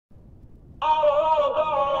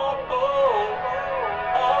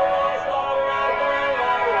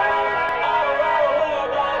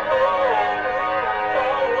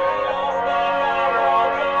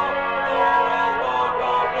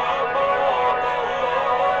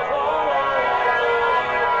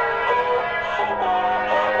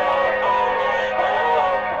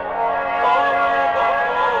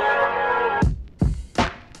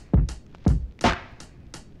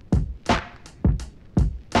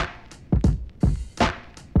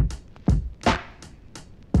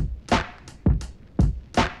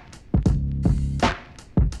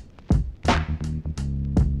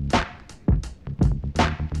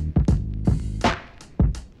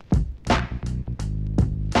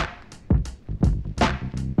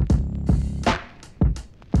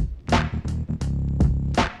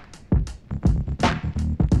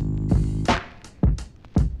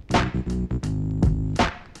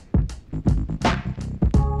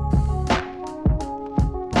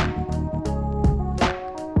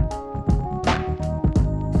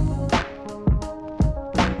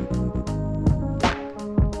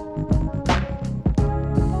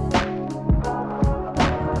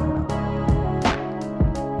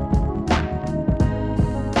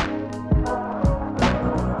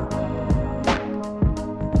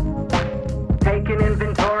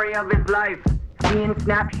Of his life, seeing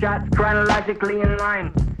snapshots chronologically in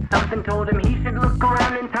line. Something told him he should look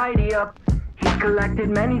around and tidy up. He collected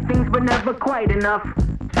many things but never quite enough.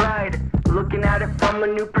 Tried looking at it from a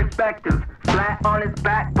new perspective. Flat on his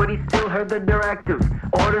back but he still heard the directive.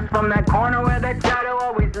 Orders from that corner where that shadow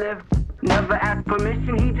always lived. Never asked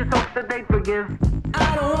permission, he just hopes that they forgive.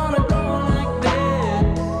 I don't wanna go like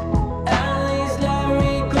this. At least let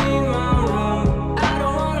me clean my room. I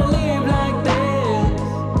don't wanna live like this.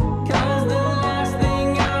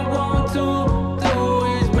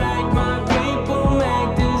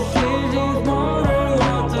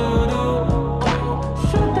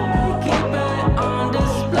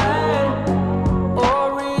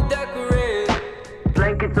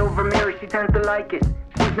 She tends to like it.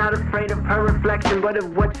 She's not afraid of her reflection, but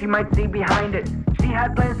of what she might see behind it. She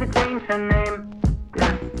had plans to change her name,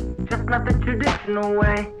 yeah, just not the traditional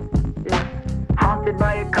way. Yeah. Haunted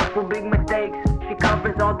by a couple big mistakes, she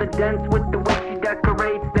covers all the dents with the way she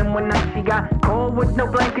decorates. Then one night she got cold with no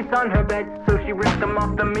blankets on her bed, so she ripped them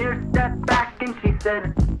off the mirror, stepped back, and she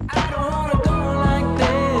said, I don't wanna go like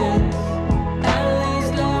this. At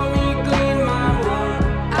least let me clean my room.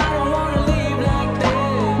 I don't wanna live like this.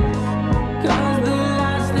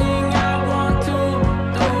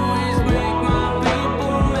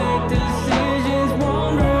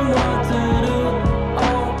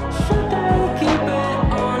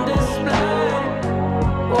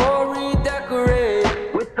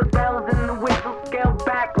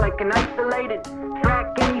 An isolated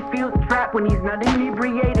track, and he feels trapped when he's not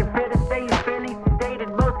inebriated. Fair to say he's fairly sedated.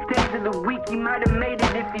 Most days of the week he might have made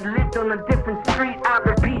it if he lived on a different street. I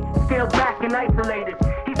repeat, scaled back and isolated.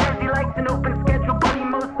 He says he likes an open schedule, but he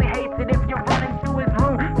mostly hates it if you run into his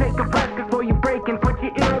room. Take a breath before you break and put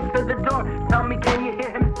your ear up to the door. Tell me, can you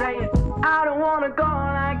hear him saying, I don't wanna go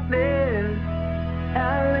like this.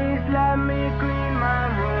 At least let me clean my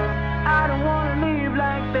room. I don't wanna live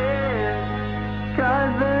like this.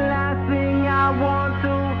 Cause the last thing I want to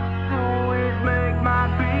do is make my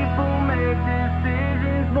people make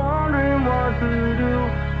decisions, wondering what to do.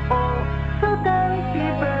 Oh, should they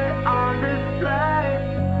keep it on display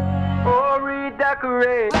or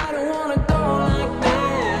redecorate? I don't wanna go like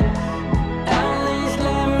this. At least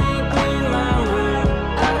let me clean my room.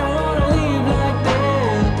 I don't wanna live like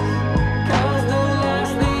this. Cause the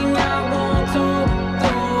last thing I want to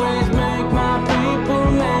do is make my people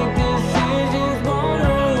make decisions,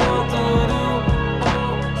 wondering what to do. Oh,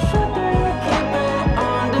 should they keep it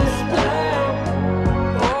on display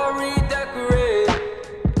or redecorate?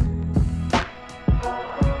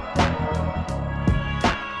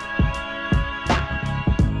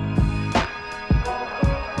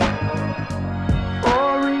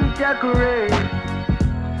 Or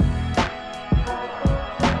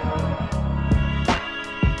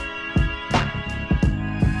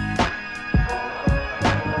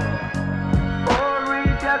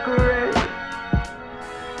redecorate.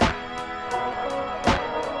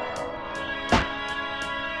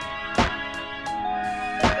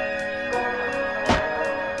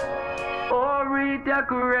 Or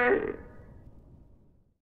redecorate.